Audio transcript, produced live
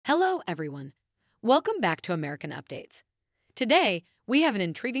Hello, everyone. Welcome back to American Updates. Today, we have an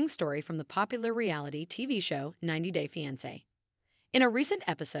intriguing story from the popular reality TV show 90 Day Fiancé. In a recent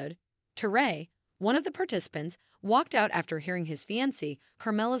episode, Tyray, one of the participants, walked out after hearing his fiancée,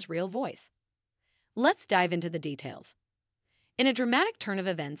 Carmella's real voice. Let's dive into the details. In a dramatic turn of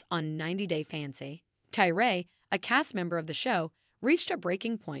events on 90 Day Fiancé, Tyray, a cast member of the show, reached a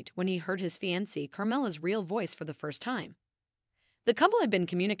breaking point when he heard his fiancée Carmella's real voice for the first time. The couple had been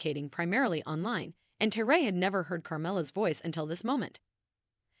communicating primarily online, and Tyray had never heard Carmella's voice until this moment.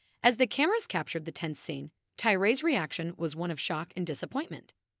 As the cameras captured the tense scene, Tyray's reaction was one of shock and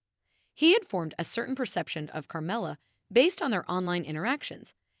disappointment. He had formed a certain perception of Carmella based on their online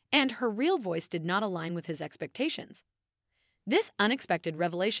interactions, and her real voice did not align with his expectations. This unexpected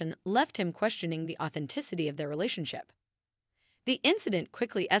revelation left him questioning the authenticity of their relationship. The incident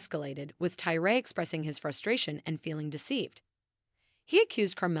quickly escalated, with Tyray expressing his frustration and feeling deceived. He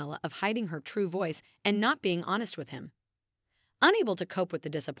accused Carmella of hiding her true voice and not being honest with him. Unable to cope with the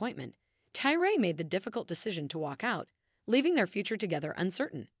disappointment, Tyray made the difficult decision to walk out, leaving their future together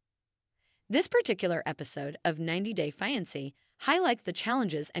uncertain. This particular episode of 90 Day Fiancé highlights the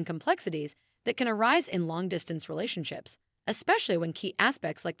challenges and complexities that can arise in long-distance relationships, especially when key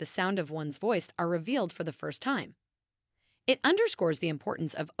aspects like the sound of one's voice are revealed for the first time. It underscores the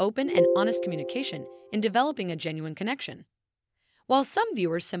importance of open and honest communication in developing a genuine connection. While some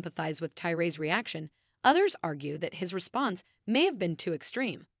viewers sympathize with Tyray's reaction, others argue that his response may have been too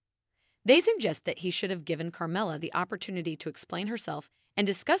extreme. They suggest that he should have given Carmella the opportunity to explain herself and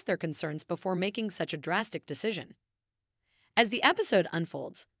discuss their concerns before making such a drastic decision. As the episode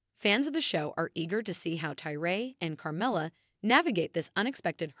unfolds, fans of the show are eager to see how Tyray and Carmella navigate this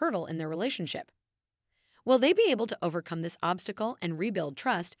unexpected hurdle in their relationship. Will they be able to overcome this obstacle and rebuild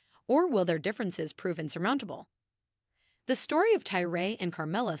trust, or will their differences prove insurmountable? The story of Tyray and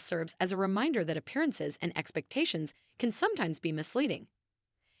Carmella serves as a reminder that appearances and expectations can sometimes be misleading.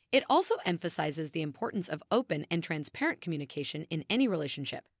 It also emphasizes the importance of open and transparent communication in any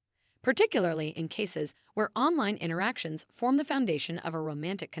relationship, particularly in cases where online interactions form the foundation of a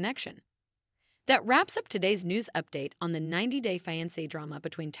romantic connection. That wraps up today's news update on the 90 Day Fiancé drama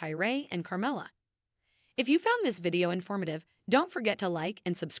between Tyray and Carmella. If you found this video informative, don't forget to like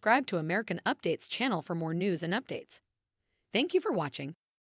and subscribe to American Updates channel for more news and updates. Thank you for watching.